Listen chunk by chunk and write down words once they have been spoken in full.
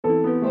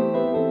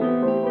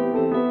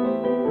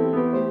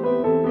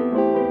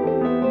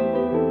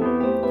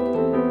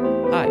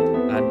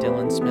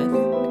Smith,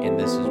 and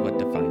this is what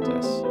defines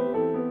us.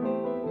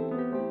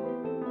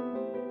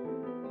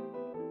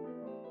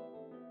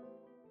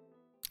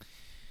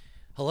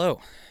 Hello,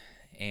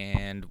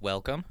 and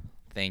welcome.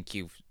 Thank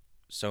you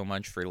so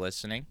much for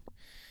listening.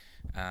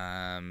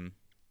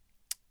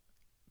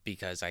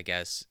 Because I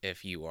guess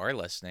if you are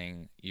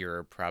listening,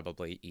 you're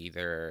probably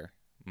either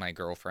my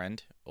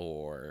girlfriend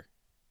or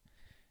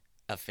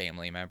a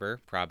family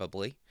member,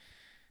 probably.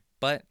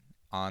 But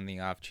on the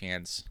off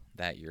chance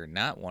that you're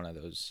not one of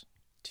those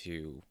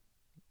two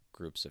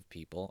groups of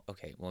people,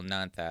 okay, well,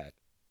 not that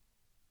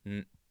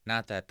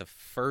the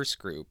first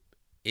group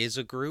is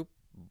a group,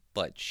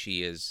 but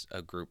she is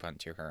a group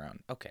unto her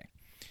own. Okay.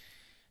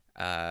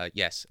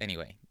 Yes.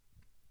 Anyway,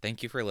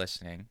 thank you for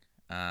listening.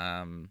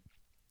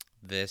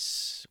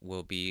 This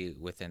will be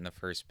within the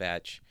first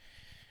batch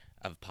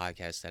of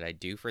podcasts that I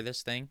do for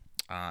this thing.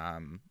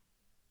 To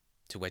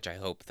which I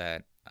hope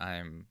that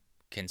I'm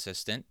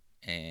consistent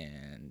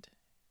and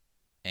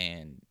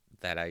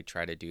that I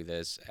try to do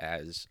this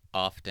as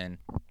often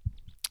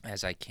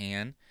as I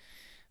can.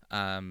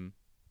 Um,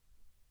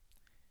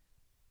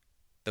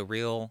 the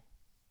real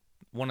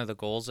one of the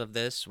goals of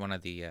this, one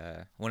of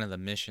the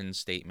mission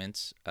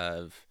statements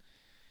of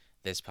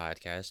this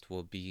podcast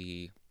will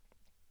be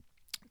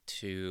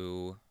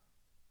to,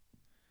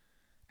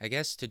 I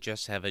guess, to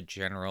just have a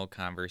general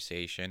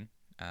conversation.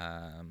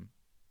 A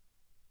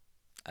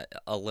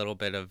little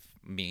bit of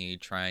me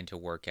trying to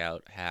work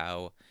out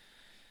how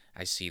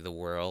I see the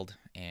world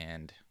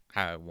and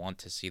how I want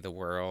to see the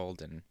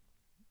world, and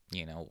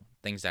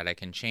things that I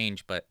can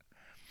change, but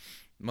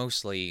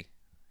mostly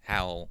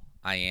how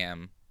I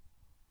am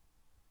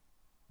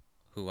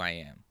who I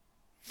am.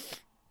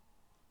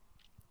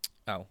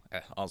 Oh,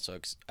 also,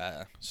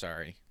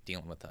 sorry,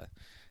 dealing with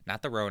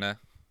not the Rona,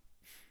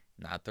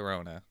 not the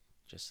Rona,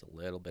 just a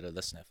little bit of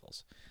the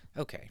sniffles.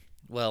 Okay,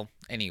 well,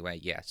 anyway,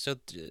 yeah. So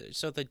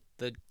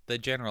the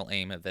general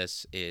aim of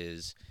this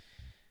is,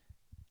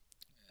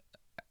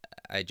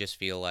 I just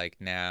feel like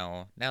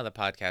now the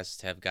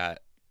podcasts have got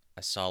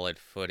a solid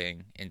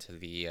footing into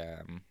the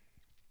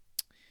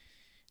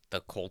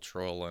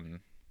cultural and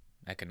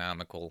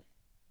economical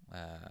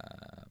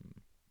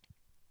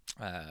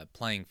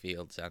playing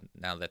fields.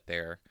 Now that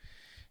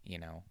you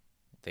know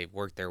they've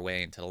worked their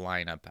way into the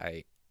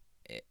lineup,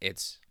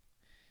 it's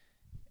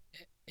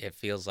it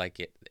feels like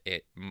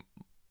it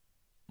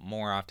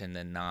more often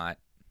than not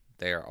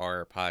there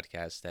are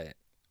podcasts that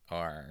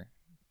are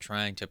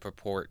trying to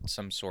purport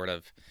some sort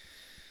of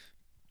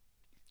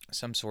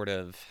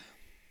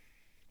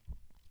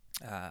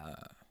uh,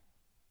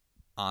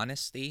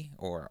 honesty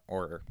or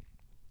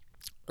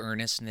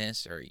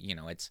earnestness, or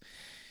it's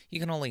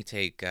you can only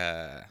take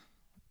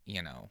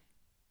you know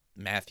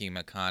Matthew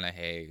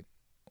McConaughey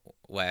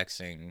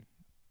waxing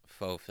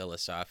faux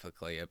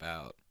philosophically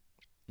about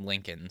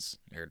Lincolns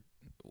or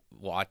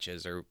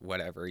watches or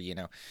whatever,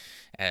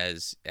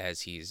 as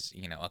he's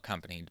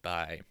accompanied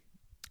by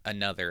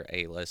another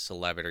A-list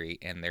celebrity,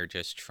 and they're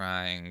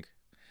trying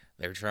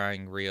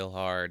real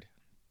hard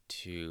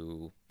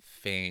to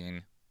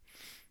feign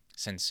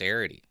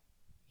sincerity.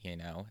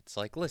 It's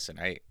like, listen,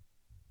 I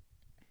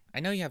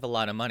know you have a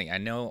lot of money. I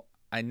know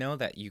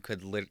that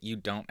you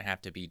don't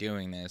have to be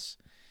doing this,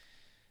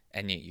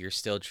 and yet you're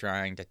still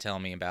trying to tell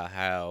me about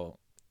how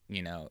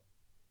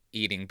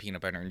eating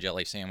peanut butter and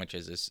jelly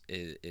sandwiches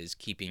is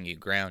keeping you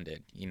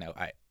grounded.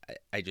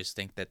 I just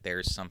think that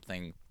there's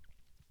something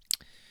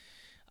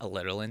a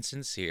little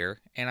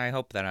insincere, and I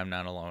hope that I'm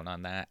not alone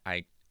on that.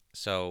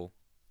 So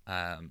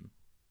um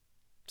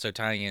so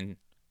tying in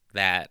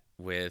that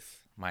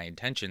with my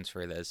intentions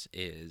for this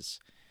is,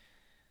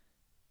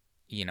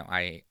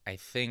 I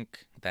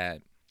think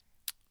that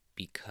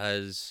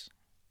because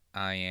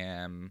I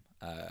am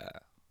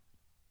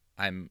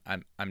I'm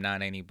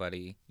not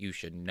anybody you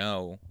should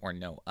know or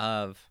know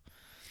of,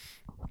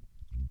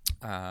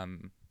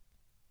 um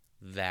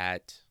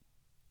that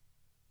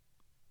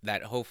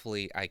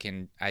hopefully I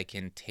can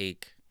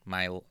take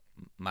my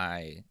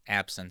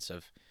absence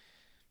of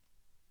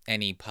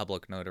any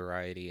public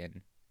notoriety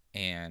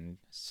and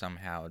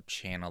somehow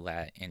channel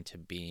that into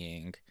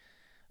being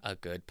a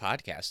good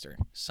podcaster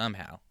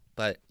somehow.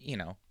 But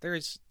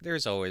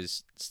there's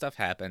always stuff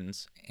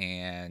happens,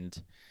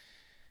 and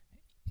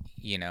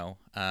you know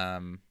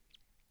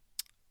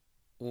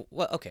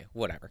well, okay,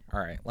 whatever. All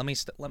right, let me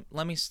stop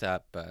let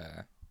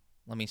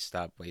me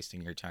stop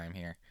wasting your time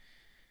here.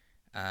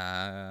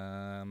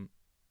 um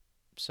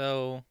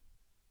so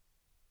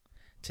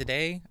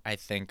today I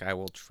think I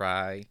will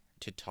try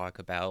to talk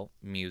about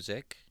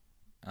music,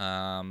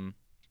 um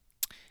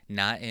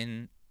not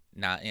in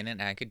not in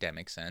an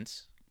academic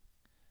sense,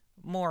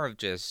 more of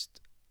just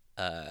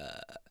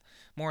uh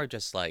more of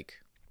just like,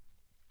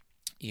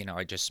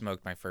 I just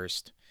smoked my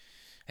first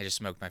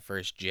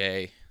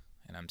J,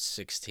 and I'm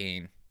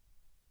 16,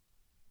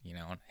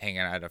 hanging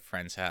out at a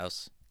friend's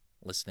house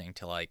listening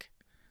to like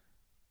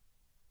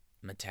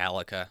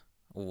Metallica,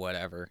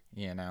 whatever.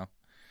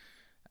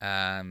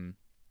 um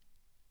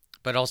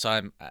but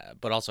also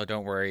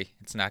don't worry,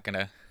 it's not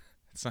gonna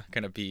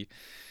be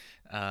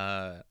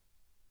uh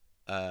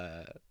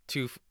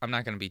too I'm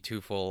not going to be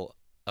too full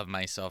of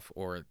myself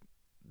or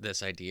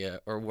this idea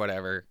or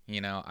whatever.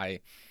 I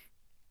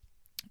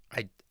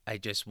I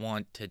just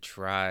want to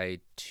try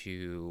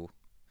to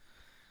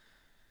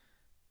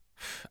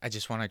I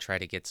just want to try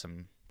to get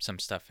some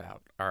stuff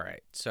out. All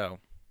right. So,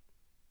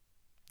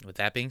 with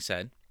that being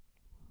said,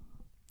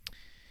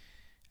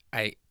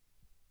 I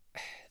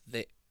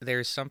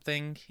there's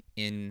something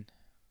in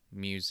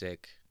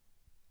music,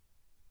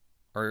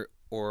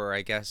 or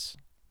I guess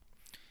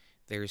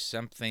there's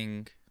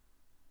something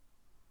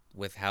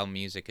with how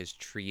music is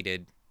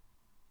treated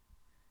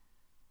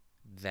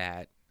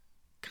that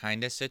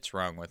kind of sits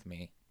wrong with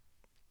me.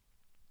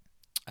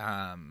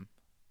 Um,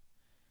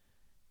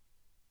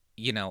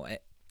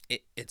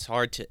 it's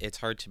hard to it's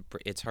hard to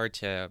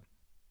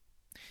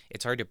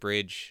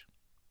bridge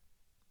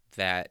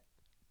that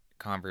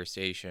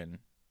conversation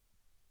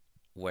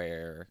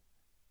where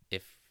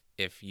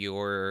if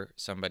you're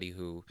somebody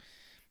who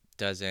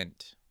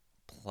doesn't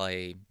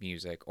play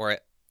music,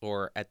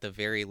 or at the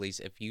very least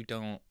if you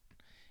don't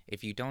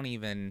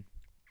even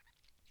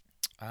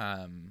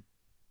um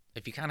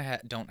if you kind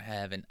of don't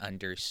have an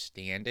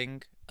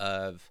understanding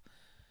of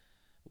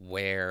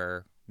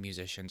where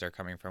musicians are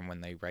coming from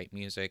when they write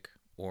music,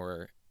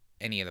 or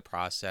any of the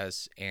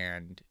process,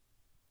 and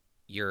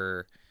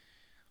your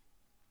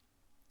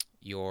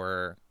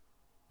your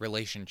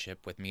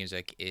relationship with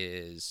music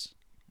is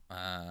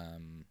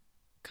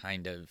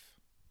kind of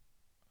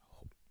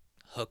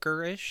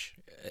hookerish,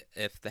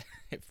 if that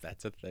if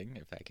that's a thing,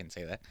 if I can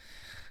say that.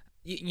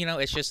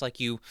 It's just like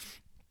you're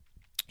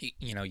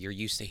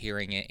used to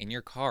hearing it in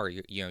your car.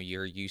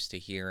 You're used to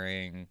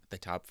hearing the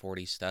top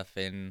 40 stuff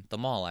in the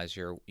mall as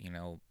you're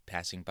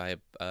passing by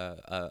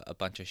a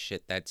bunch of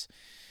shit that's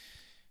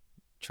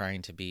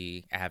trying to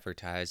be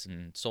advertised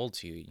and sold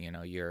to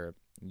you.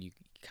 You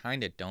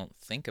kind of don't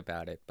think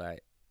about it,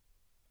 but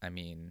I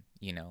mean,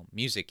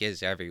 music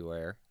is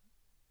everywhere.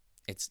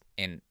 It's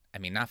and I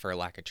mean, not for a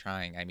lack of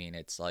trying. I mean,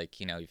 it's like,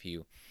 if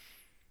you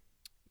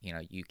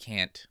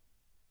can't,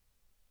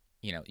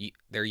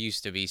 there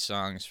used to be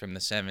songs from the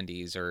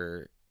 70s,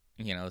 or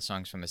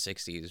songs from the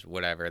 60s,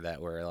 whatever,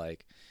 that were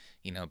like,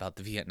 about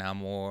the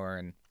Vietnam War,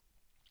 and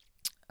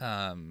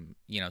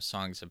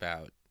songs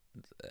about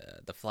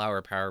the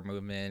flower power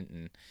movement,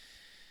 and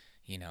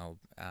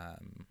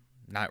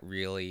not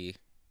really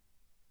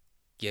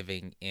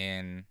giving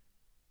in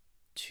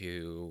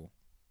to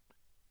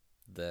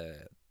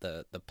the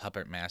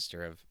puppet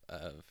master of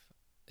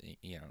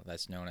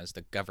that's known as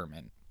the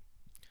government.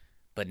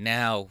 But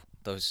now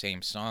those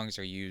same songs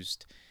are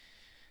used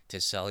to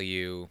sell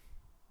you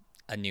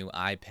a new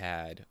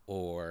iPad,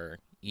 or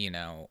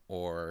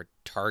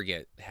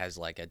Target has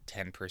like a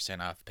 10%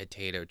 off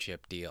potato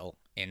chip deal,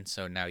 and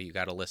so now you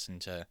got to listen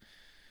to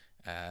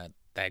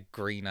that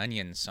Green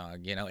Onion song.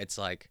 It's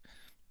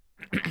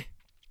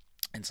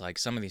like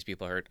some of these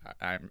people are,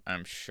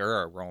 I'm sure,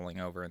 are rolling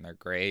over in their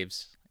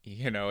graves.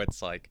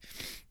 It's like,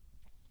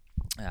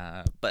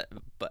 but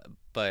but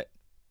but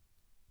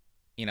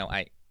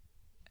I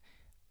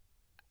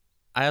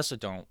I also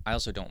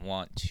don't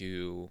want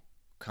to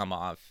come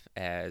off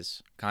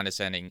as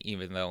condescending,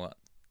 even though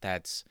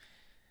that's,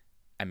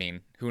 I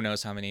mean, who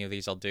knows how many of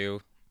these I'll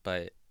do,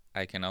 but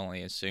I can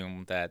only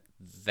assume that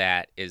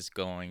that is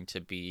going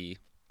to be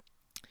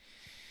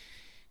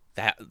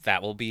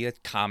that will be a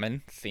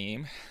common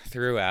theme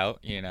throughout,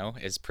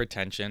 is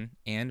pretension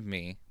and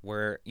me.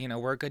 We're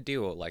a good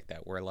duo like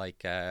that. We're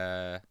like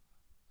uh,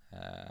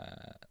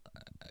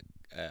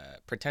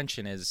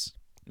 pretension is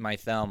my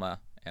Thelma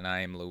and I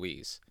am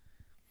Louise.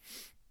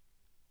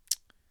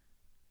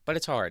 But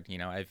it's hard,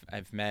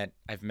 I've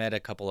met a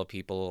couple of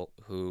people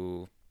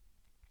who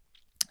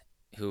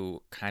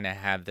kind of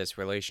have this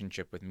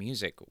relationship with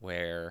music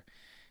where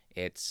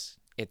it's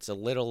a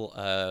little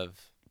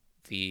of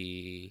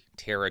the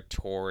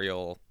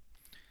territorial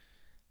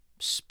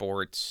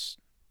sports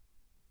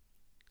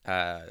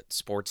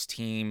sports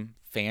team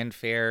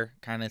fanfare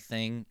kind of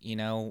thing,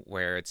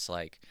 where it's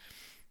like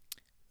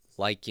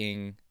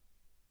liking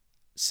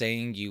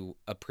saying you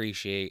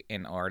appreciate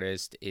an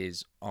artist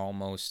is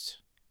almost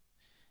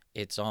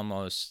it's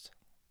almost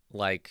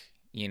like,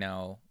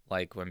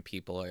 like when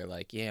people are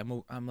like, yeah,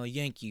 I'm a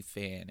Yankee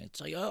fan.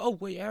 It's like, oh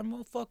wait, I'm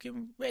a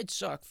fucking Red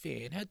Sox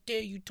fan. How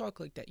dare you talk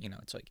like that?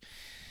 It's like,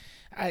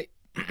 I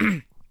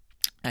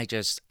I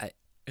just I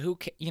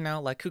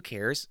like, who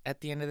cares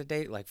at the end of the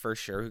day? Like, for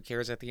sure, who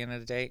cares at the end of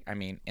the day? I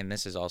mean, and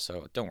this is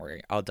also, don't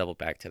worry, I'll double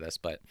back to this,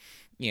 but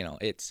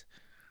it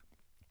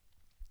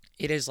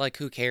is like,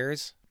 who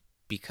cares?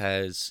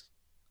 Because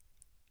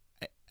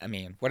I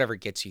mean, whatever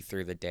gets you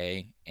through the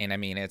day, and I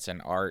mean, it's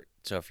an art.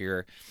 So if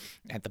you're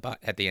at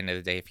the end of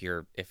the day, if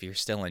you're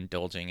still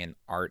indulging in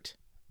art,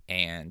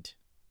 and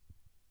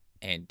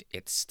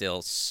it's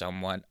still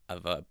somewhat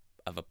of a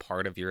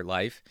part of your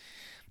life,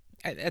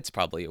 that's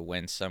probably a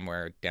win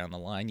somewhere down the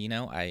line.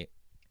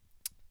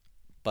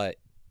 But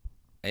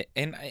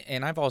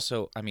and I've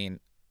also, I mean,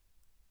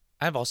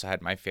 I've also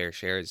had my fair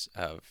shares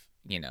of,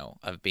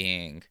 of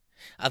being,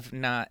 of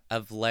not,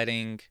 of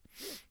letting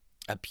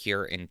a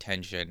pure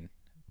intention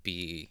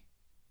be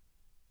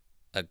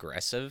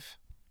aggressive.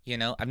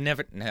 I've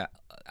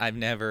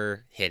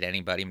never hit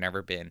anybody. I've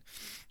never been,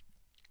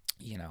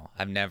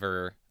 I've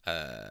never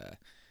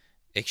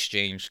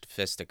exchanged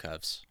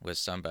fisticuffs with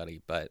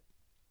somebody. But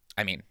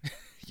I mean,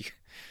 you,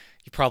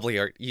 you probably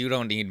are. You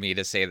don't need me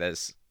to say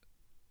this.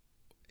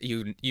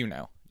 You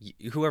know,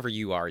 whoever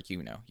you are,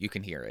 you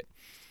can hear it.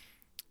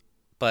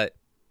 But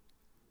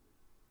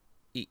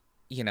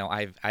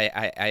I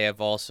have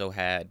also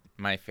had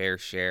my fair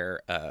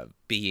share of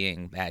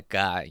being that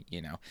guy.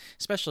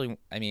 Especially.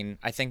 I mean,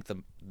 I think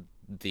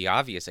the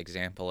obvious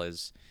example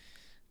is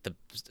the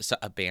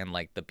a band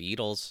like the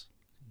Beatles.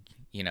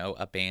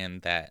 A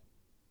band that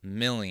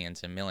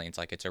millions and millions,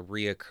 like it's a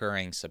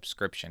reoccurring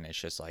subscription. It's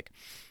just like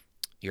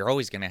you're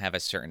always going to have a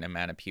certain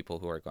amount of people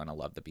who are going to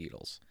love the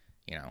Beatles.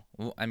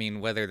 I mean,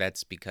 whether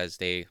that's because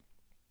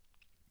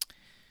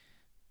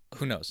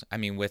who knows? I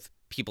mean, with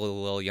people a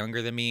little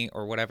younger than me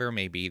or whatever,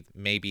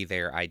 maybe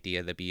their idea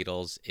of the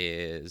Beatles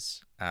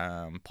is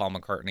Paul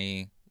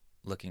McCartney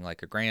looking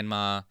like a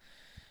grandma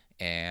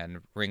and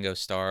Ringo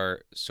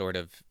Starr sort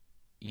of,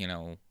 you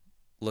know,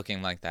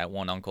 looking like that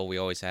one uncle we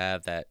always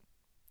have that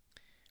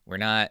we're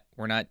not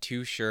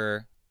too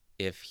sure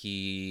if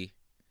he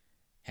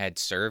had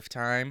served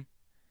time,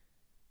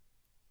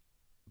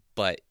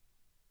 but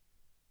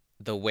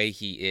the way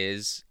he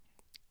is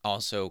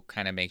also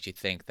kind of makes you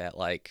think that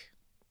like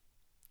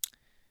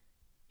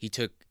he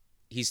took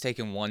he's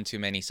taken one too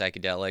many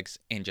psychedelics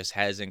and just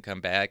hasn't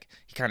come back.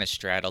 He kind of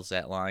straddles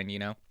that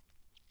line.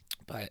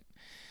 But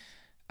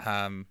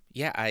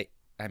yeah,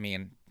 I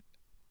mean,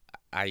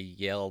 I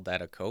yelled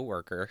at a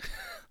coworker,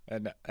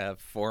 a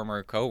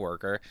former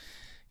coworker,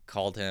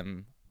 called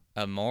him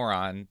a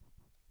moron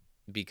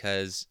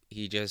because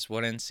he just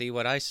wouldn't see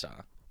what I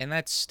saw. And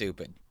that's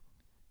stupid.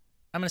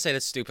 I'm going to say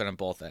that's stupid on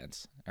both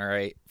ends. All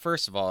right.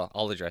 First of all,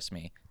 I'll address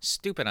me.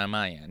 Stupid on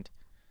my end.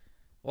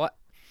 What?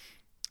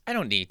 I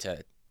don't need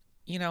to.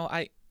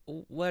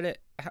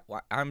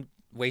 I'm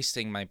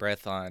wasting my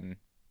breath on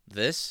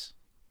this.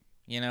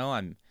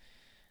 I'm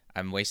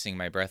wasting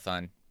my breath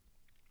on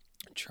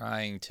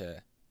trying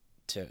to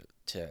to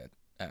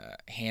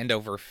hand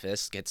over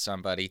fist get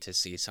somebody to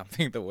see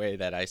something the way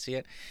that I see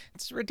it.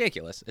 It's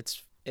ridiculous.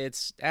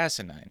 It's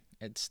asinine.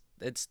 It's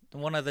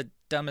one of the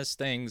dumbest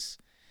things.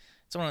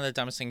 It's one of the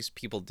dumbest things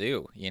people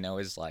do.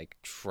 Is like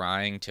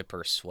trying to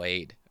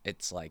persuade.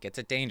 It's like it's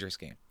a dangerous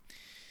game.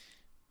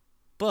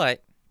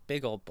 But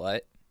big old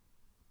but,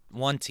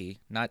 one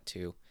T, not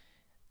two.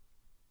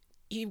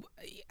 He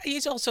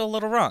he's also a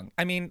little wrong.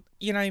 I mean,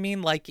 you know what I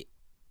mean? Like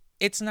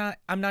it's not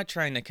I'm not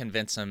trying to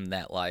convince him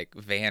that like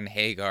Van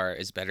Hagar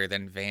is better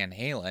than Van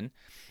Halen,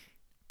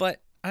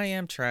 but I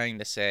am trying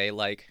to say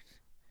like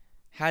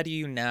how do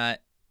you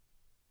not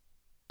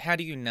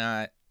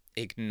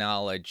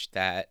acknowledge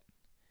that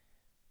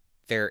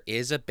there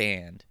is a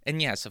band,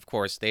 and yes, of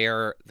course, they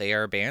are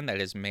a band that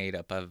is made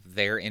up of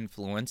their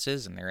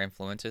influences, and their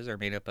influences are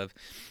made up of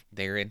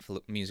their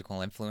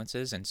musical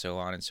influences, and so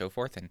on and so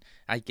forth. And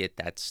I get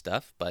that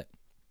stuff, but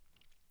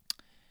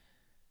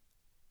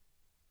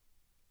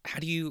how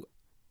do you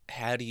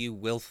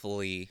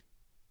willfully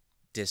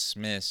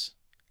dismiss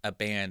a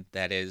band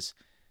that is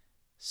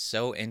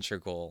so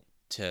integral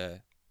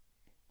to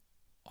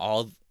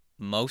all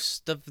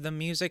most of the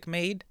music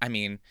made? I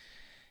mean,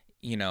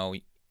 you know,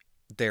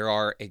 there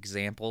are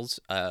examples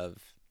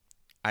of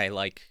I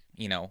like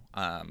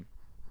a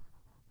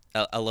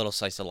little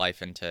slice of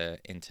life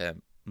into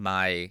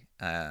my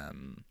uh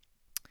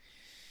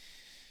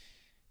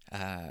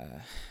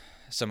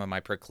some of my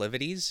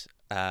proclivities.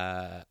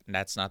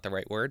 That's not the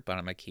right word, but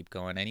I'm gonna keep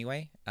going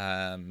anyway.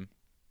 Some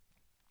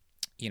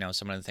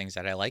of the things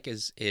that I like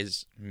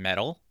is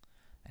metal,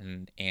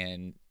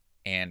 and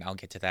I'll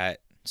get to that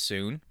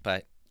soon.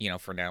 But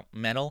for now,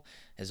 metal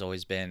has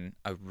always been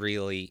a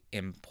really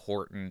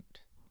important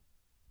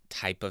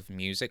type of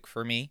music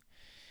for me.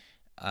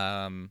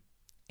 And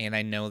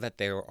I know that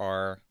there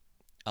are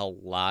a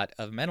lot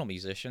of metal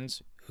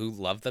musicians who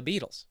love the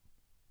Beatles.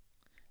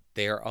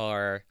 There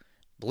are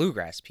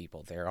bluegrass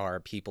people. There are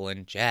people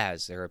in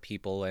jazz. There are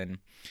people in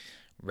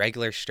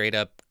regular, straight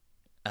up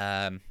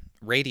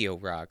radio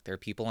rock. There are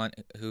people on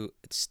who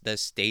it's the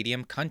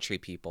stadium country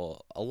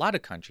people. A lot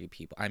of country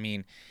people. I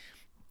mean,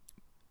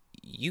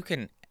 you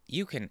can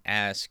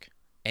ask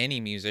any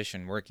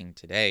musician working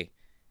today,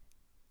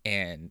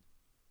 and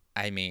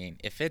I mean,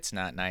 if it's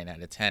not 9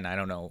 out of 10, I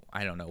don't know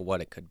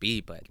what it could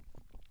be, but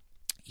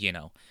you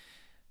know,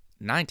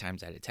 9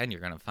 times out of 10,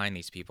 you're gonna find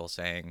these people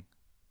saying,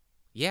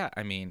 "Yeah,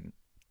 I mean,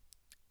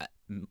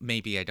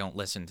 maybe I don't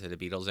listen to the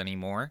Beatles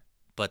anymore,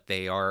 but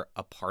they are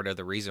a part of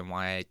the reason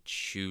why I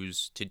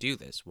choose to do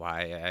this,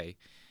 why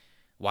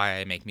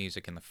I make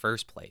music in the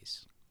first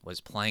place." Was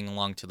playing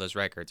along to those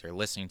records or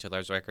listening to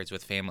those records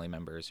with family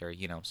members or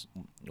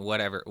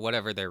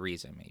whatever their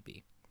reason may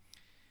be.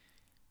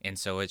 And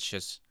so it's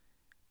just,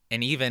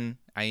 and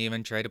I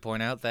even try to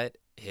point out that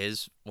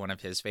one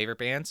of his favorite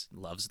bands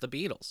loves the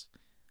Beatles.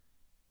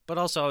 But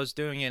also I was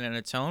doing it in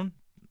a tone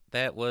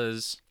that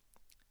was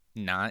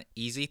not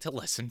easy to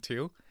listen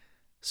to.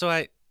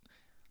 So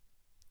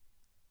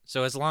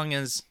So as long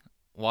as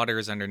water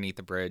is underneath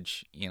the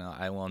bridge,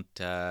 I won't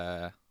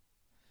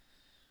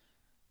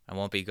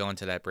be going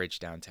to that bridge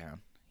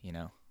downtown, you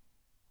know,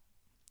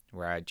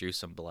 where I drew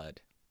some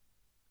blood.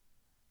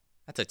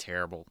 That's a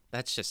terrible.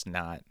 That's just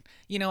not.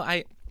 You know,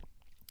 I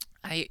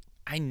I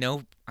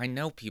know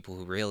people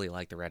who really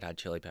like the Red Hot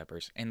Chili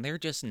Peppers, and they're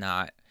just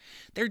not.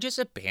 They're just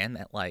a band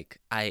that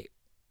I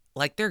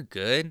like. They're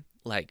good.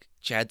 Like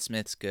Chad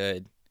Smith's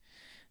good.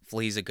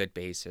 Flea's a good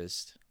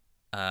bassist.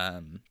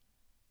 Um,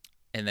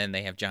 and then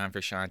they have John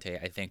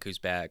Frusciante, I think, who's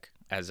back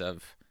as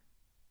of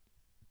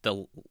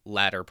the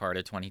latter part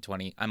of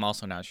 2020. I'm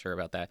also not sure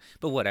about that,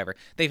 but whatever.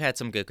 They've had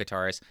some good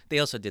guitarists. They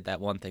also did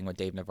that one thing with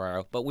Dave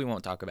Navarro, but we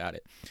won't talk about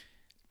it.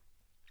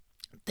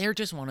 They're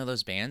just one of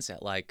those bands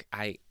that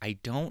I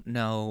don't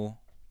know.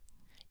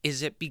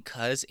 Is it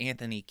because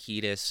Anthony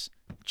Kiedis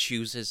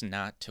chooses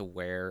not to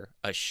wear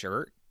a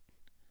shirt?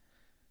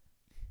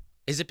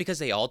 Is it because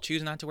they all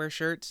choose not to wear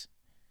shirts?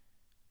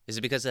 Is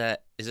it because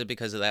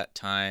of that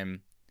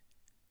time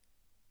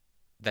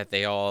that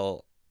they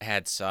all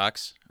had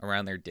socks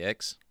around their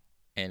dicks?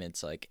 And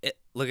it's like,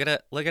 look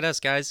at us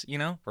guys,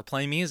 we're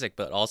playing music,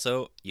 but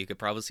also you could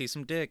probably see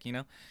some dick,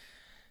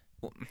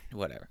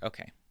 whatever.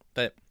 Okay.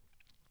 But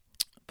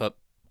but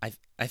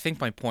I think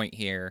my point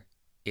here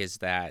is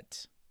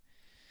that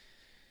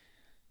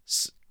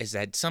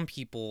some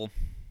people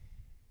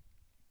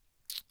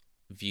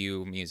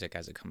view music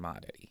as a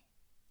commodity,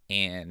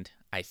 and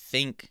I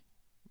think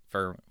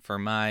for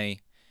my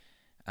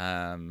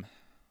um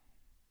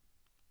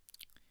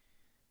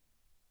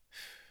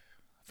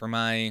for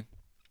my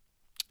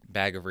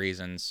bag of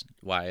reasons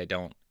why I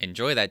don't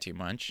enjoy that too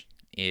much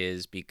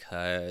is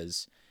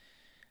because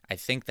I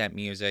think that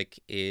music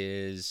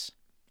is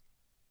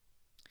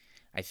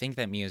I think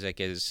that music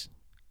is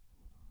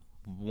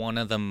one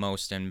of the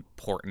most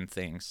important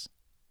things.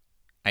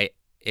 I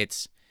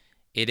it's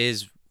it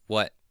is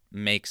what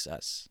makes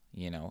us,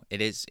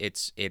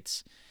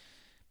 it's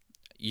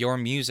your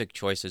music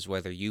choices,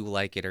 whether you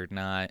like it or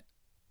not,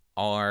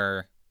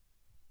 are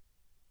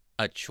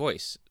a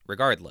choice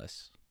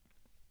regardless.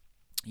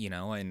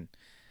 And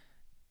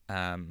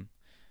um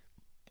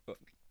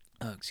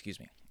oh, excuse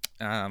me.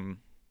 Um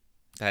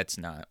that's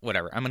not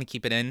whatever. I'm going to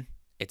keep it in.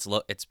 It's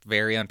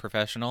very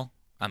unprofessional.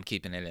 I'm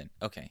keeping it in.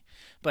 Okay.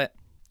 But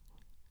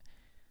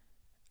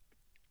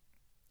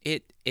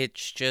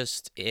it's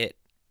just it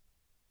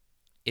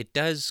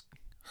does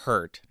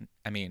hurt.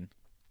 I mean,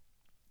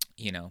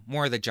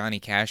 more of the Johnny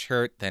Cash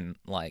hurt than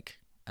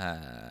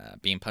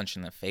being punched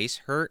in the face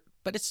hurt,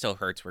 but it still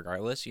hurts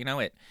regardless.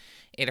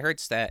 It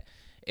hurts that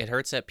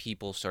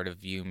people sort of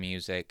view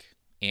music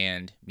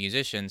and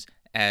musicians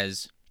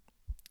as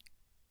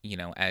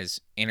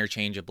as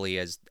interchangeably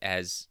as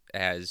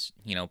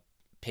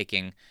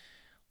picking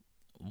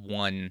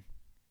one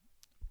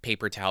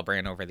paper towel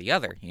brand over the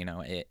other.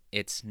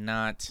 It's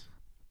not.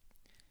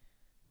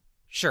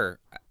 Sure,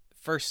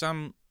 for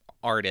some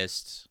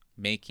artists,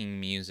 making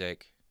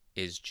music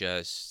is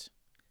just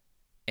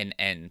an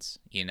end.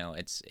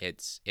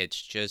 It's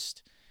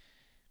just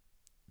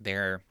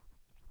they're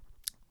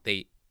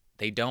they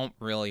they don't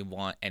really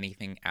want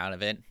anything out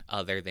of it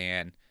other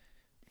than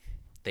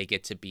they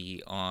get to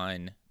be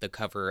on the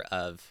cover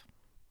of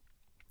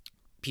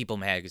People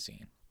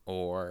magazine,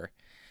 or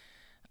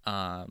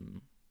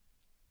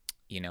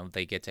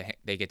they get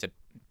to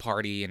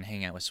party and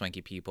hang out with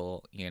swanky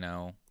people.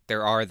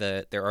 There are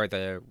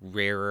the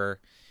rarer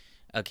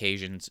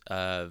occasions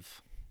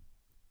of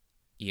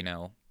you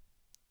know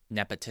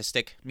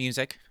nepotistic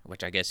music,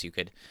 which I guess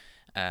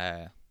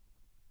uh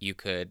you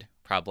could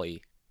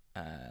probably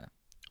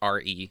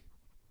re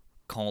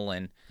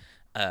colon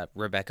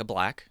Rebecca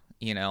Black,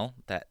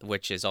 that,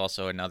 which is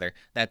also another.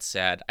 That's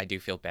sad. I do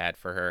feel bad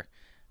for her.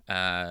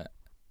 uh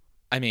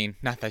I mean,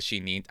 not that she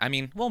needs. I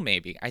mean, well,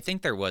 maybe. I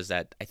think there was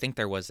that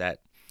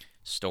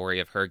story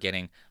of her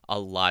getting a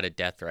lot of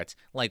death threats,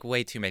 like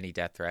way too many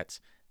death threats.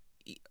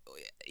 E-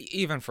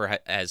 Even for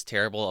as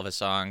terrible of a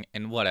song,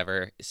 and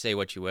whatever, say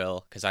what you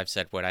will, because I've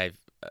said what I've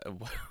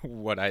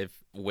what I've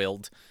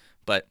willed,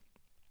 but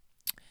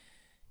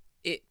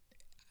it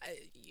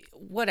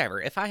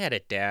whatever. If I had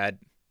a dad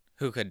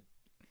who could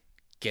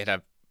get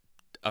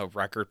a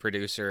record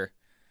producer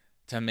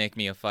to make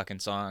me a fucking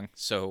song,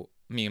 so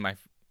me and my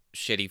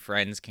shitty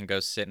friends can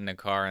go sit in a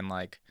car and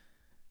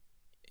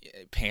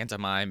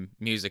pantomime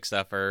music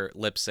stuff or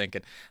lip sync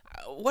and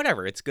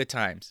whatever. It's good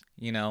times,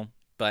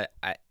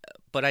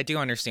 But I do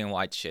understand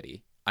why it's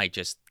shitty. I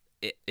just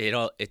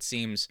it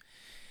seems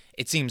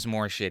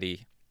more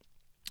shitty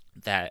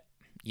that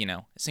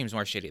it seems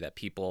more shitty that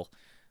people,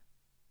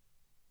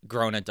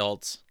 grown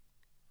adults,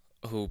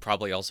 who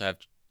probably also have,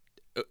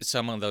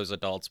 some of those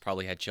adults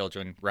probably had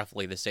children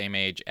roughly the same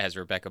age as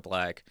Rebecca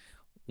Black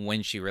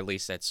when she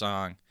released that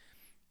song.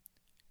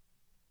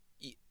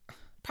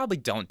 Probably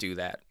don't do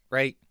that,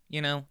 right?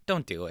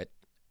 Don't do it.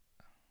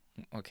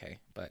 Okay,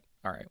 but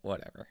all right,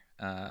 whatever.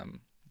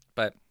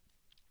 But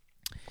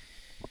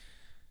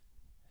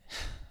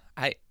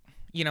I,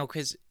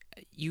 because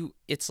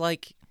it's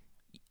like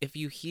if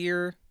you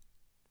hear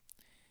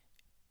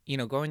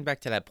going back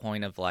to that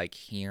point of like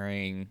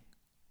hearing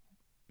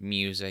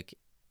music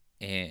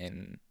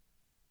in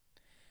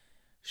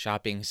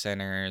shopping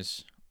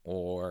centers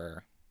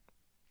or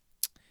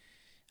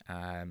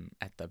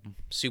at the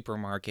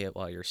supermarket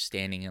while you're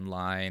standing in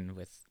line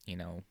with,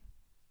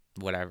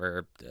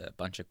 whatever, a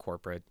bunch of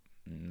corporate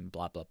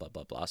blah, blah, blah,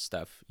 blah, blah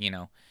stuff,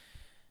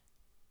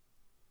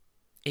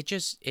 it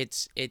just,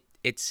 it's,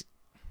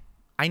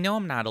 I know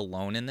I'm not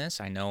alone in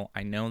this. I know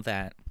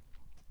that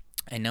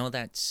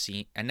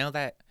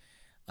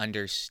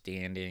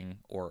understanding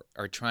or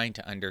trying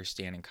to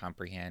understand and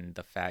comprehend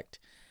the fact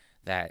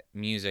that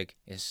music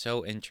is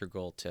so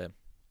integral to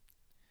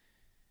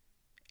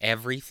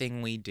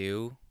everything we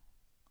do.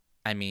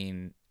 I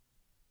mean,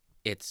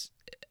 it's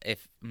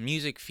if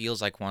music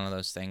feels like one of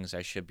those things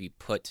I should be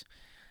put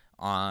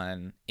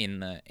on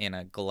in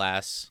a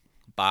glass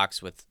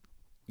box with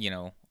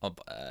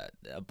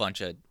a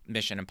bunch of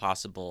Mission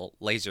Impossible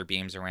laser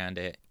beams around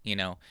it,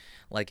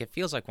 like it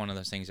feels like one of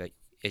those things that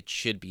it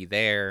should be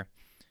there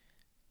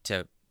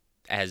to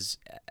as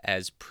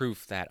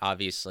proof that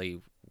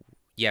obviously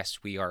yes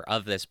we are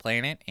of this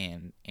planet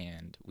and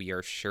we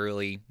are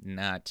surely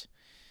not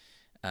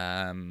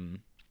um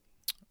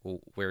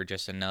we're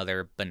just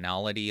another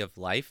banality of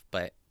life,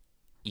 but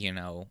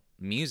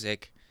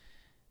music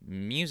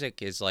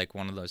is like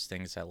one of those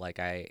things that like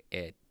I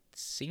it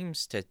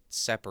seems to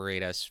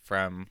separate us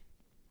from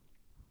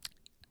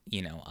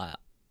you know uh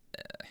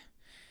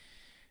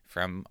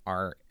from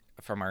our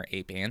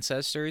ape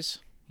ancestors,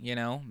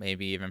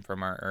 maybe even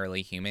from our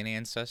early human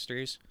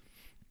ancestors.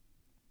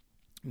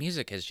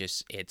 Music is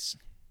just it's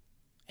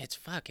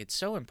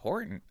so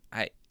important.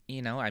 I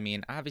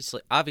mean,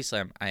 obviously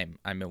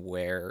I'm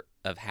aware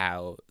of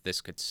how this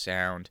could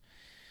sound,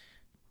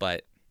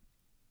 but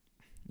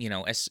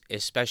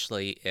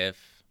especially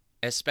if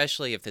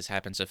this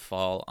happens to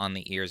fall on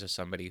the ears of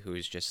somebody who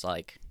is just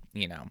like,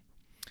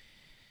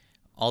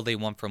 all they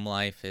want from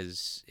life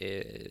is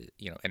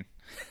and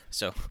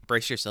so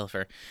brace yourself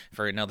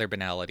for another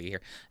banality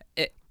here.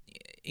 It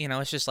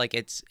it's just like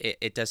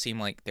it does seem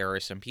like there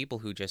are some people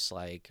who just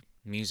like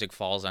music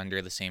falls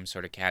under the same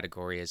sort of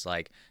category as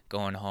like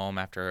going home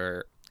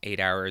after 8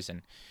 hours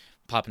and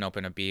popping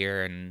open a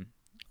beer and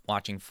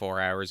watching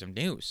 4 hours of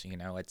news.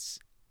 It's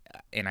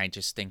and I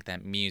just think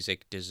that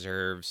music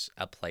deserves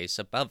a place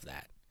above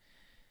that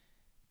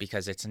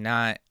because it's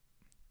not.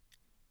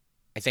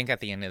 I think at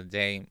the end of the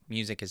day,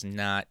 music is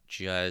not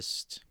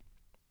just,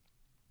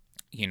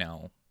 you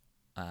know,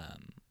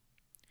 um,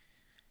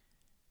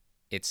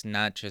 it's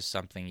not just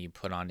something you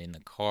put on in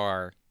the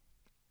car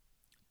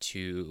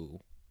to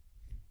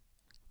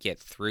get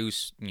through,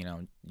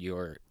 the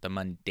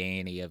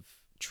mundanity of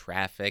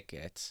traffic.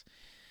 It's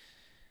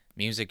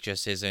music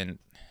just isn't,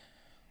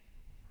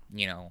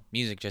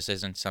 music just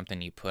isn't something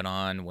you put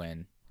on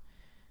when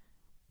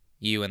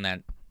you and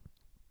that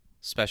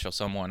special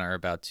someone are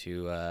about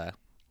to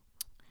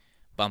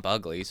bump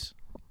uglies.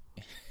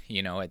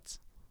 It's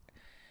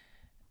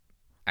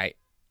I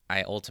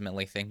I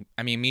ultimately think,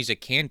 I mean,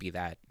 music can be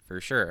that for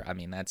sure. I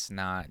mean, that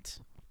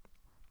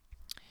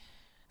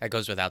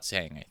goes without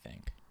saying, I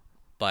think.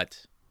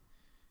 But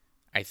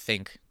I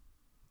think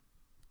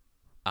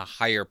a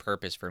higher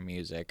purpose for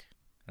music,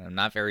 and I'm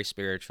not very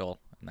spiritual,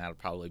 and that'll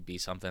probably be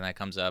something that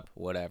comes up,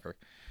 whatever.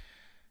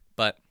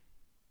 But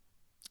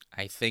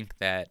I think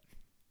that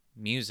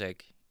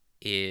music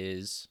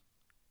is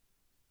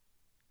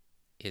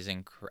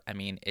I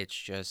mean,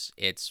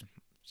 it's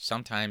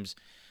sometimes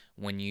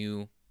when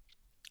you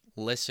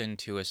listen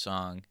to a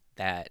song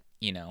that,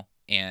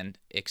 and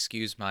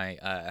excuse my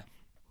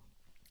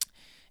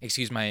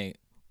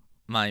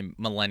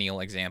millennial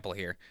example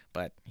here,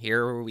 but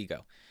here we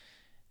go.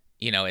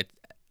 It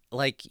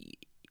like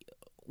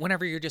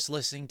whenever you're just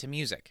listening to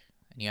music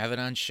and you have it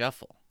on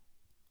shuffle,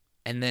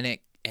 and then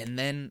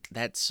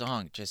that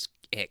song just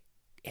it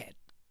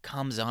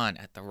comes on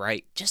at the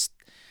right, just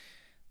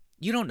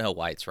you don't know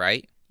why it's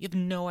right. You have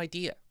no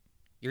idea.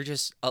 You're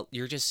just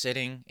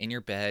sitting in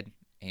your bed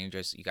and you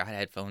got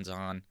headphones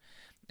on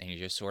and you're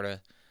just sort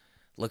of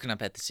looking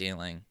up at the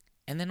ceiling,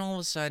 and then all of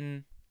a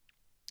sudden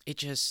it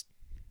just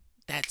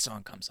that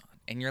song comes on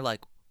and you're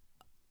like,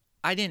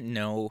 I didn't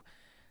know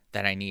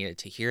that I needed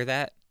to hear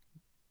that,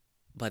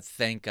 but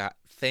thank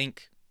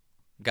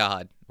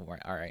God, all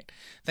right,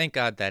 thank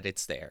God that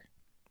it's there.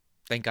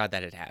 Thank God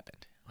that it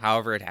happened.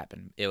 However it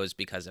happened, it was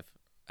because of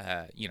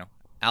you know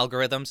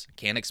algorithms.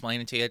 Can't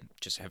explain it to you.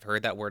 Just have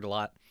heard that word a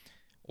lot,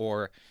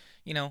 or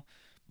you know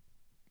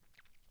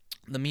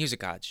the music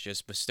gods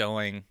just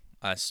bestowing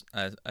us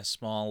a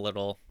small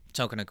little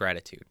token of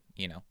gratitude.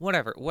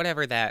 Whatever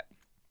the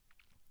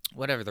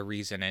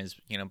reason is,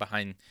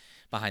 behind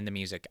the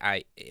music.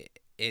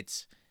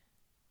 It's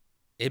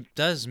it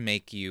does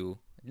make you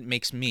it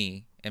makes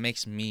me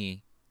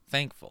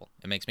thankful.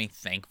 It makes me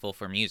thankful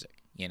for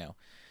music. It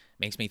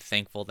makes me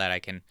thankful that I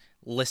can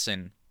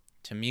listen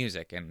to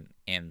music and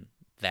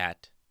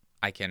that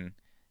I can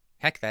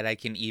that I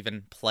can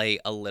even play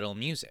a little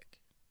music.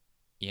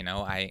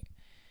 I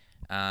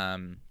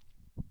um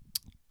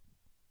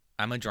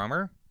I'm a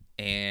drummer,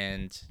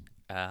 and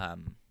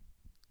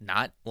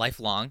not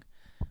lifelong,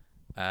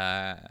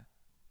 uh,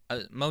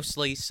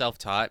 mostly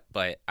self-taught,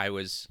 but I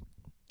was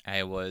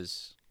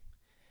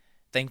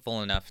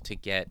thankful enough to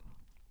get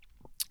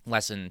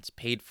lessons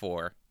paid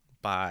for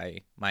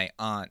by my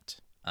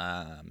aunt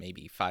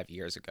maybe 5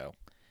 years ago.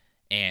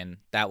 And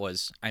that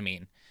was, I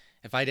mean,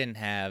 if I didn't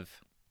have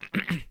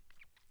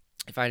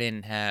if I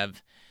didn't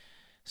have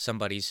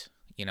somebody's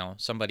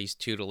somebody's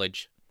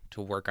tutelage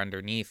to work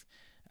underneath,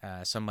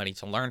 somebody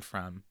to learn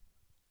from,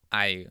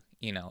 I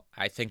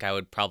think I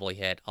would probably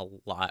hit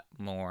um,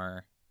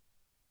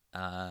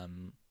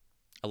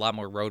 a lot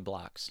more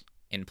roadblocks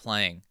in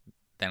playing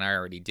than I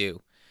already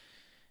do.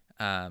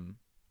 Um,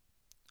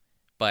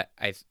 but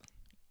I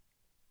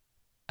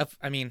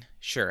mean,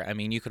 sure. I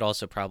mean, you could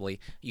also probably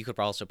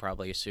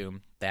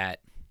assume that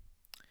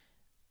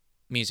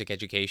music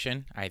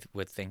education. I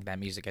would think that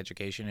music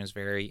education is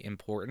very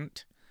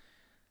important.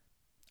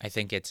 I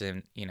think it's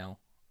in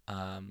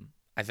I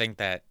think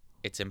that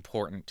it's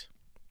important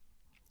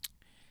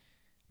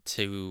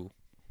to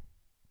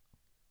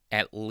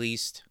at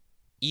least,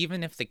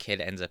 even if the kid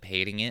ends up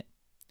hating it,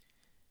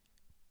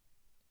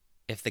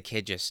 if the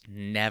kid just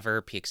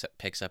never picks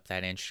up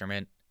that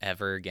instrument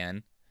ever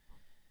again,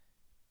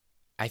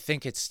 I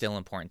think it's still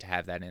important to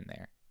have that in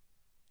there.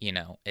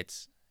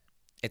 It's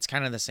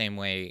kind of the same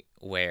way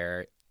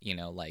where,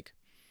 like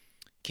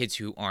kids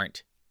who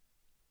aren't,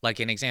 like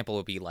an example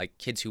would be like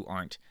kids who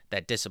aren't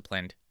that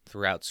disciplined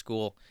throughout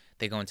school,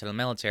 they go into the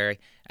military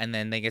and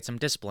then they get some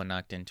discipline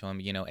knocked into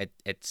them. It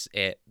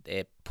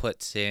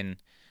puts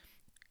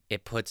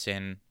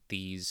in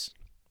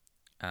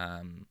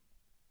um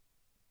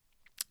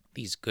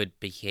these good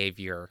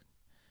behavior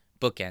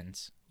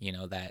bookends,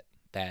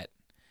 that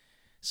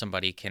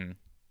somebody can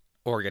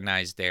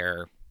organize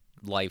their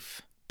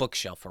life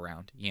bookshelf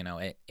around.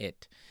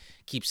 It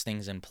keeps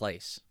things in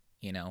place,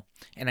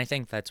 and I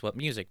think that's what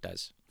music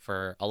does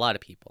for a lot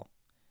of people.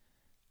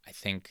 I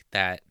think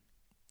that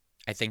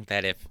I think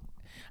that if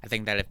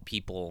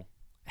people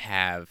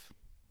have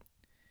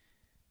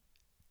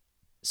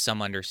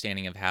some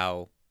understanding of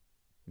how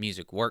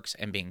music works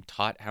and being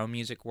taught how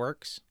music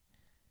works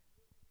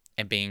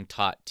and being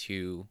taught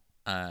to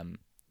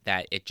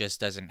that it just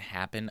doesn't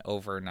happen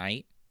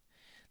overnight,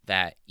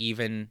 that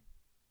even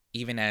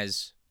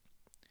as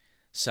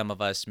some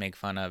of us make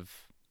fun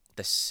of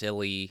the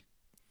silly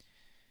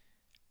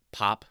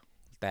pop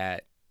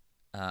that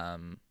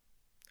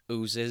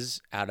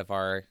oozes out of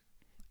our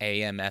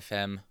AM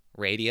FM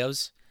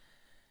radios,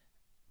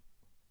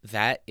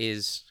 that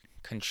is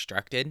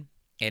constructed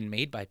and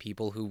made by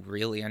people who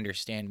really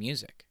understand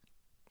music,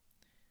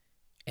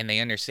 and they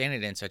understand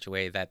it in such a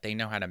way that they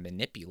know how to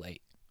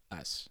manipulate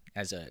us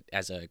as a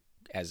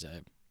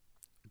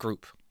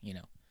group,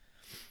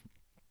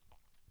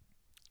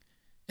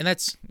 and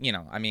that's,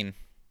 I mean,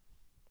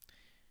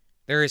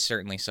 there is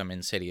certainly some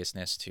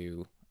insidiousness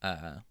to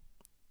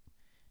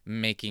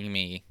making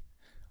me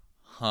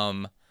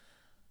hum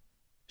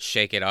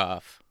 "Shake It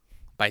Off"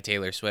 by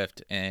Taylor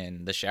Swift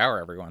in the shower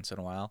every once in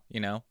a while.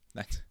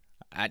 That's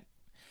I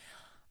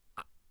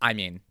I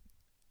mean,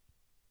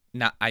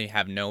 not I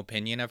have no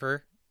opinion of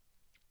her,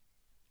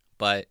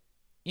 but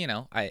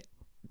I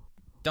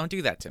don't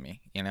do that to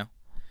me.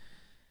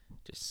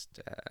 Just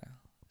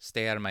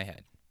stay out of my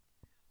head.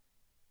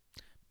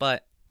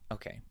 But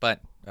okay,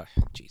 but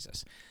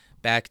Jesus,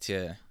 back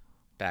to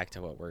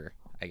what we're,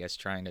 I guess,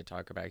 trying to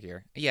talk about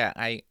here. Yeah,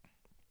 I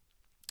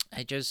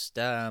just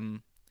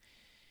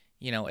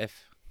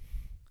if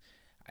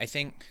I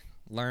think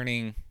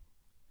learning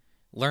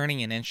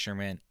an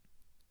instrument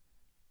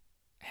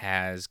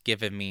has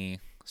given me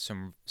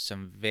some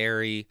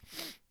very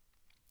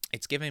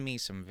it's given me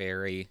some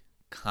very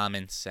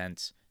common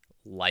sense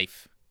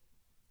life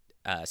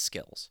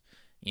skills.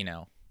 You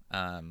know,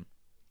 um,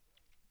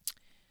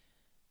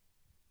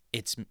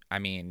 it's I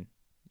mean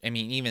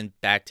even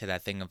back to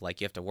that thing of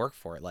like you have to work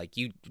for it. Like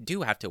you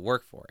do have to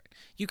work for it.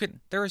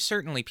 There are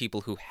certainly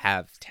people who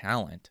have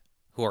talent,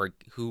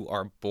 who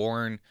are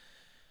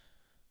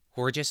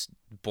just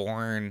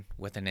born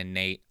with an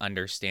innate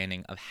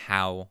understanding of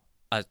how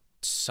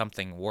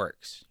something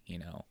works.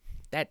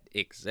 That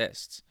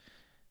exists.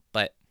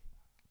 But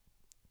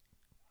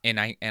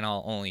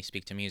I'll only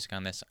speak to music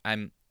on this.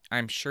 I'm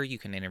sure you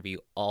can interview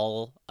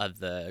all of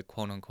the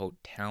quote unquote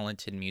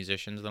talented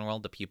musicians in the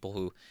world, the people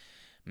who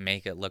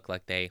make it look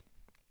like they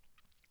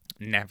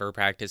never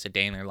practice a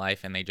day in their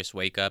life and they just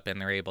wake up and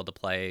they're able to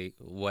play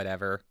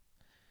whatever.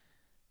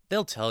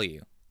 They'll tell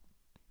you.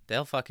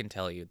 They'll fucking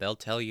tell you. They'll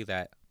tell you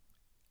that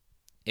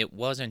it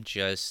wasn't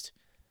just,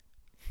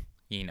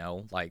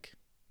 like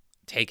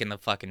taking the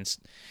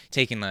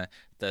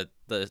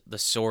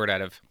sword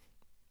out of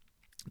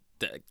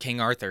the King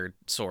Arthur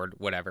sword,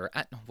 whatever.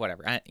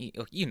 Whatever.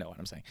 You know what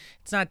I'm saying.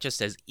 It's not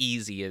just as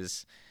easy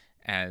as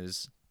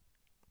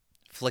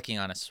flicking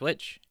on a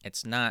switch.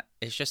 It's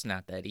just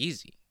not that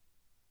easy.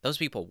 Those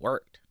people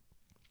worked,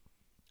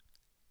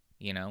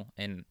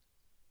 and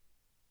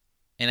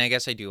I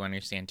guess I do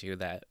understand too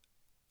that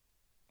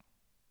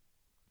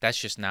that's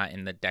just not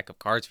in the deck of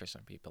cards for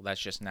some people.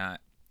 That's just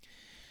not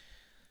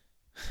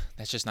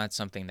that's just not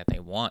something that they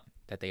want,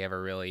 that they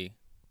ever really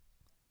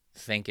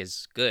think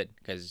is good,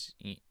 because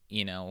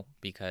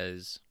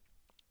because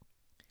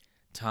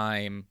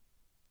time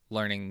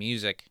learning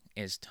music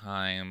is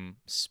time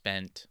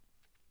spent,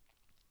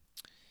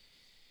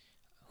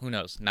 who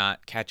knows,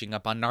 not catching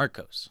up on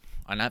Narcos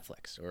on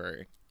Netflix,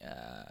 or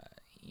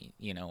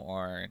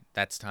or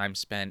that's time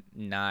spent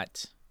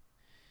not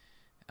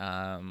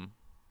um,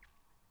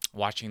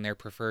 watching their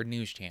preferred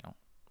news channel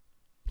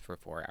for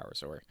 4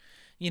 hours, or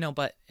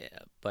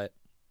but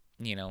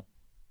you know,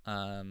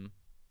 um,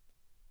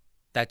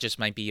 that just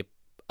might be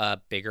a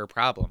bigger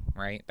problem,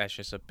 right? That's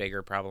just a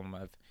bigger problem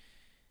of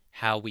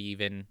how we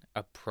even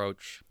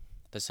approach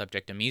the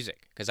subject of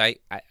music. Because I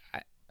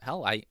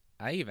hell, I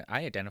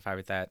identify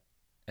with that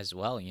as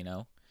well.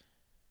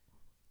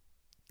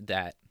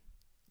 That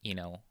you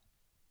know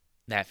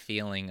that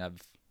feeling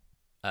of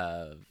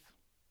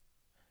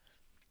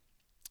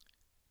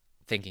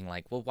thinking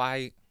like, well,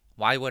 why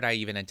would I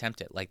even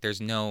attempt it? Like,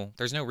 there's no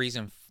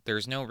reason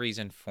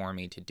for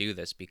me to do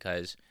this,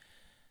 because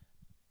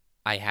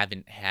I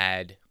haven't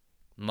had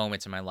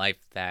moments in my life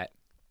that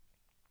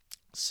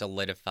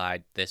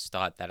solidified this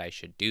thought that I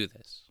should do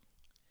this.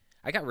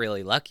 I got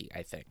really lucky,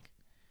 I think.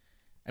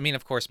 I mean,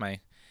 of course, my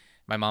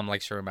mom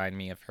likes to remind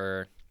me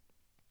uh,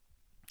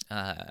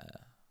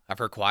 of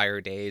her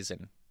choir days,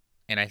 and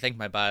I think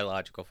my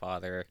biological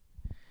father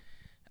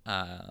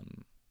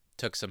um,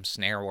 took some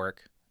snare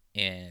work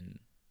in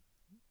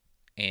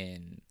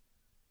in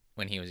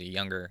when he was a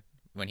younger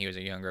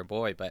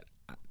boy, but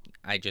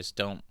I just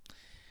don't.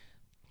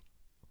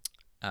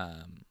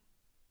 Um,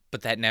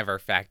 but that never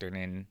factored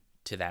in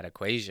to that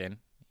equation.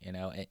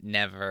 It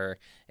never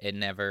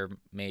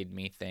made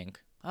me think,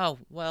 oh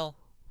well,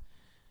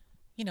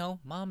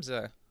 mom's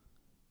a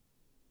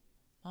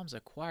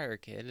choir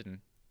kid, and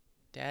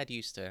dad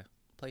used to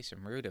play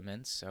some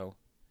rudiments, so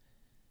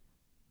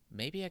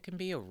maybe I can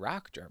be a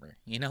rock drummer.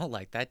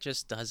 Like, that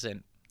just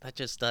doesn't.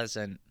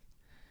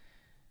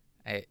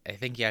 I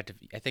think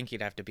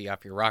you'd have to be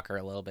off your rocker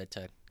a little bit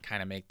to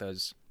kind of make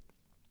those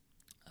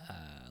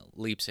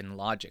leaps in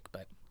logic.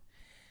 But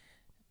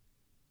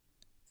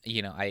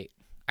I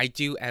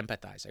do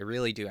empathize. I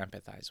really do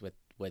empathize with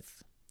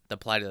the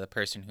plight of the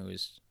person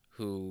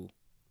who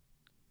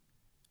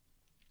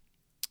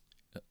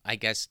I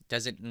guess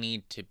doesn't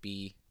need to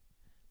be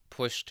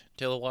pushed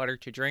to the water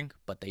to drink,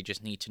 but they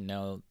just need to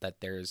know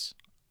that there's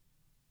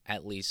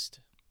at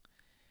least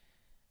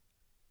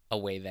a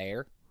way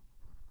there.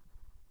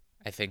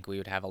 I think we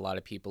would have a lot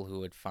of people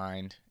who would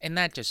find, and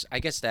that just, I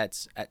guess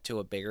that's to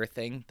a bigger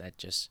thing.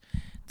 That's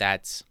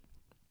that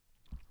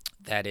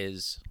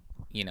is,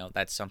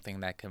 that's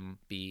something that can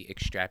be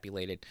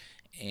extrapolated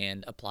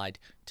and applied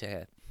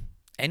to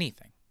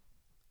anything.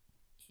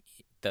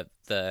 The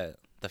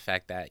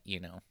fact that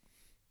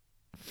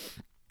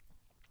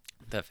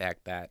the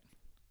fact that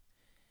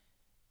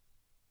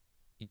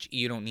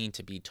you don't need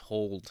to be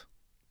told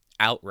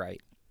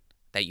outright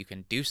that you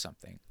can do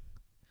something,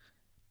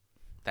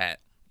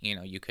 that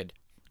you could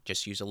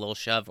just use a little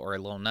shove or a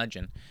little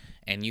nudging,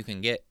 and you can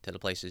get to the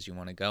places you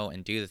want to go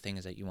and do the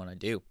things that you want to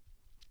do.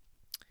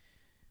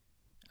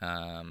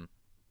 um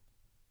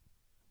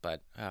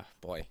but oh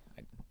boy,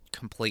 I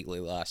completely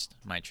lost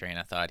my train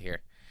of thought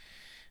here.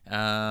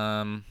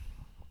 um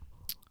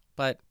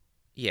but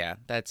yeah,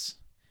 that's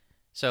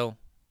so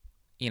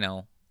you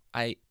know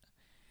I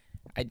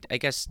I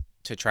guess,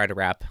 to try to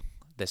wrap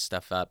this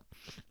stuff up.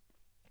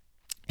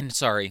 And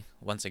sorry,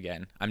 once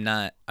again, I'm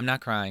not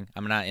crying.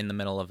 I'm not in the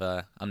middle of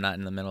a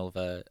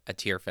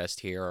tear fest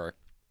here, or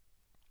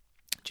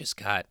just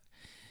got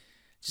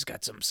just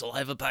got some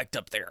saliva packed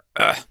up there.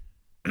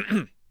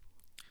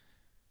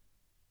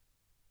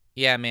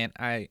 Yeah, man,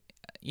 I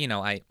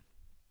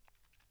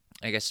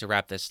guess, to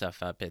wrap this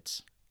stuff up,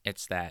 it's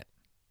that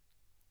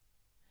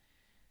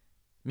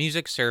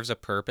music serves a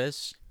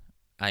purpose.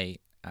 I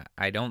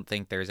don't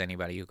think there's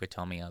anybody who could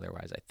tell me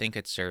otherwise. I think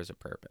it serves a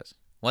purpose.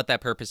 What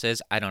that purpose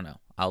is, I don't know.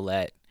 I'll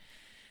let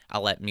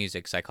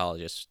music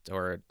psychologists,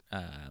 or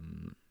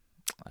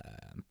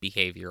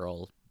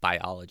behavioral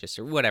biologists,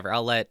 or whatever.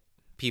 I'll let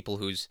people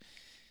whose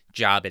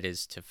job it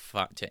is to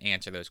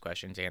answer those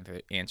questions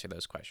answer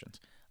those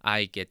questions.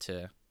 I get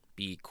to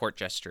be court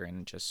jester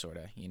and just sort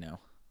of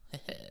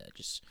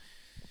just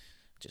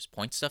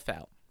point stuff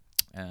out.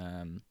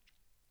 Um,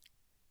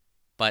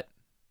 but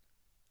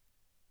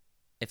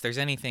if there's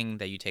anything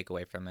that you take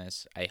away from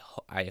this, I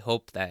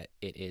hope that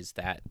it is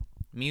that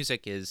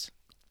music is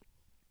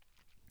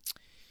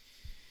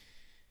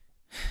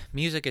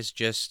music is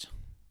just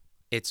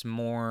it's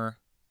more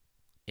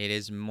it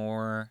is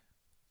more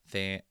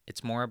than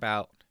it's more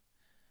about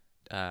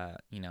uh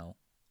you know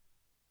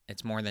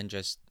it's more than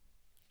just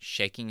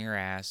shaking your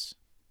ass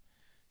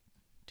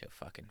to a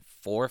fucking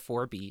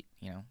 4/4 beat,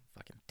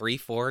 fucking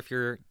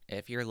 3/4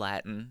 if you're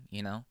Latin.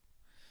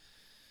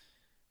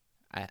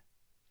 I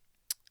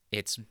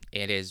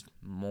it is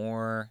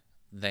more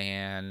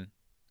than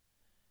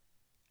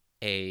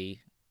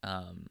a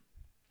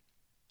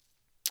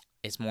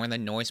it's more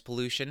than noise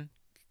pollution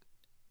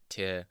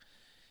to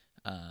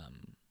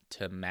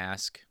to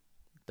mask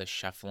the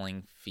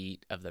shuffling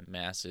feet of the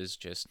masses,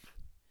 just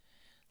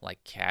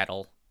like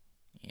cattle,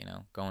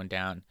 going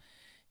down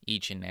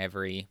each and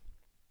every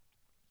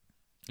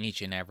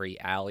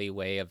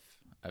alleyway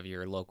of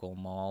your local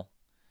mall.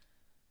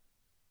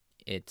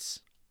 It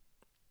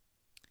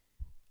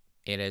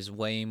is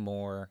way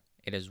more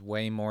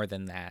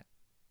than that.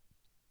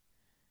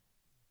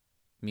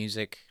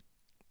 Music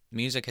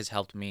has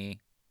helped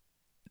me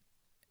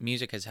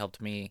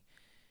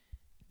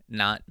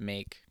not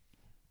make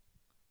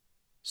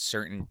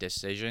certain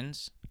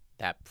decisions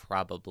that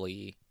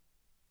probably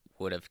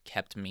would have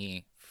kept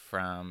me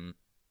from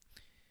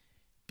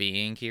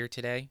being here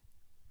today,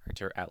 or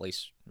to at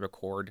least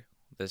record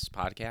this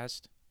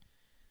podcast.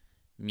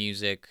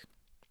 Music,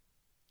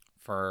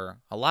 for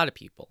a lot of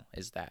people,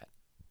 is that.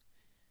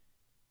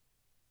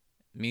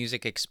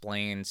 Music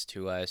explains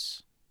to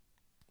us,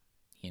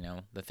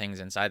 the things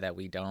inside that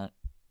we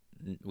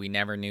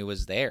never knew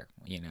was there.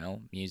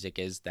 Music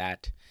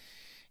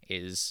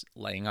is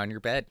laying on your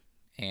bed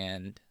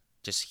and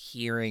just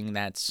hearing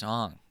that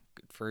song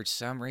for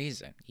some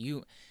reason.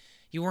 You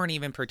weren't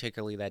even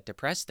particularly that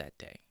depressed that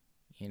day.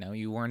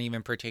 You weren't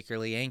even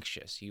particularly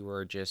anxious. You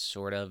were just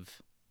sort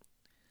of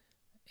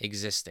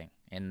existing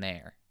in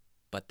there.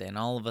 But then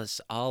all of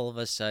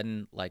a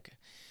sudden, like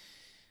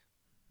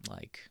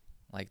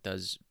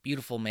those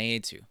beautiful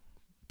maids who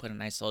put a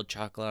nice little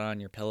chocolate on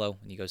your pillow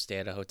when you go stay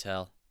at a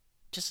hotel.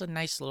 Just a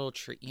nice little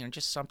treat,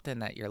 just something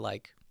that you're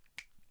like,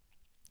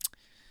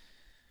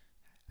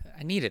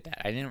 I needed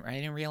that. I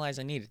didn't realize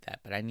I needed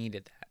that, but I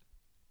needed that.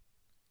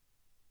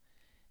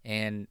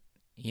 And,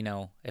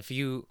 if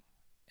you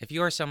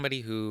are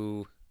somebody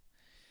who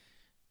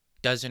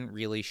doesn't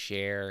really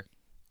share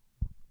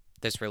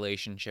this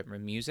relationship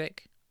with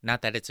music,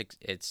 not that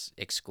it's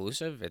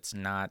exclusive, it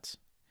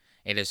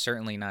is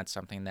certainly not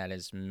something that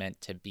is meant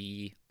to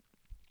be,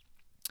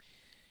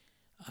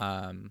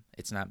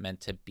 it's not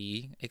meant to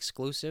be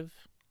exclusive.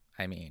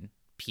 I mean,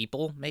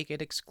 people make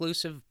it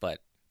exclusive, but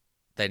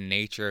the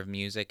nature of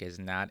music is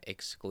not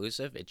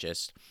exclusive. It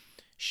just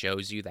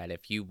shows you that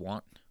if you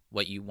want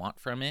what you want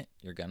from it,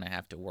 you're going to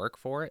have to work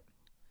for it.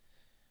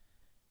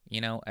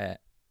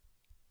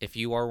 If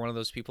you are one of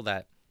those people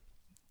that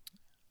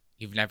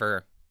you've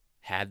never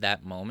had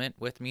that moment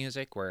with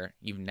music where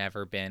you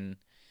never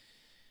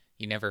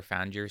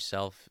found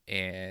yourself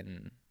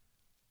in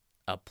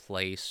a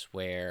place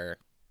where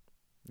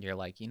you're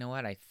like, you know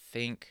what, I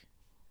think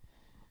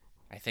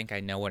I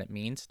know what it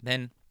means,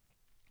 then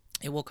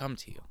it will come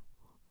to you.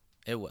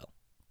 It will.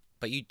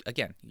 But you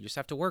just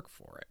have to work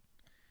for it.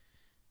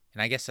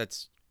 And I guess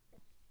it's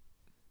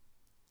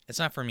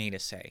not for me to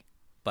say,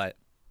 but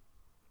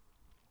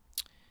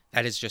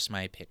that is just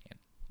my opinion,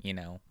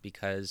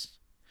 because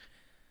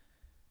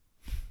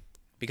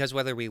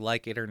whether we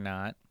like it or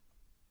not,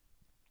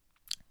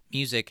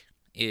 music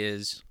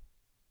is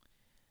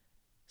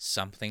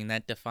something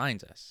that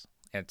defines us.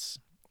 It's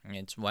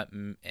what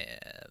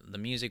the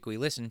music we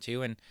listen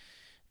to, and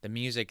the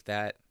music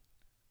that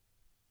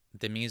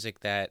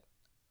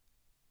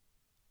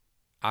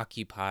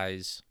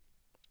occupies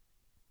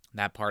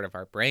that part of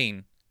our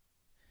brain.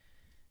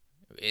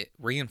 It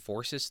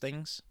reinforces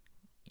things,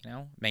 it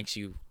makes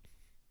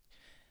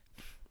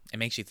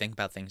you think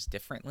about things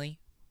differently.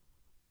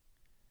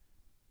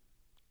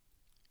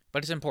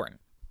 But it's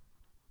important.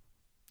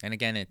 And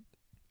again,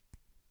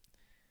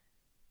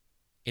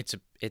 it's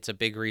a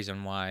big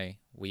reason why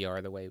we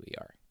are the way we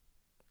are.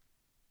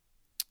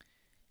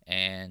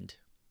 And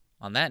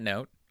on that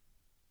note,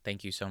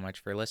 thank you so much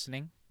for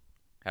listening.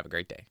 Have a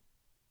great day.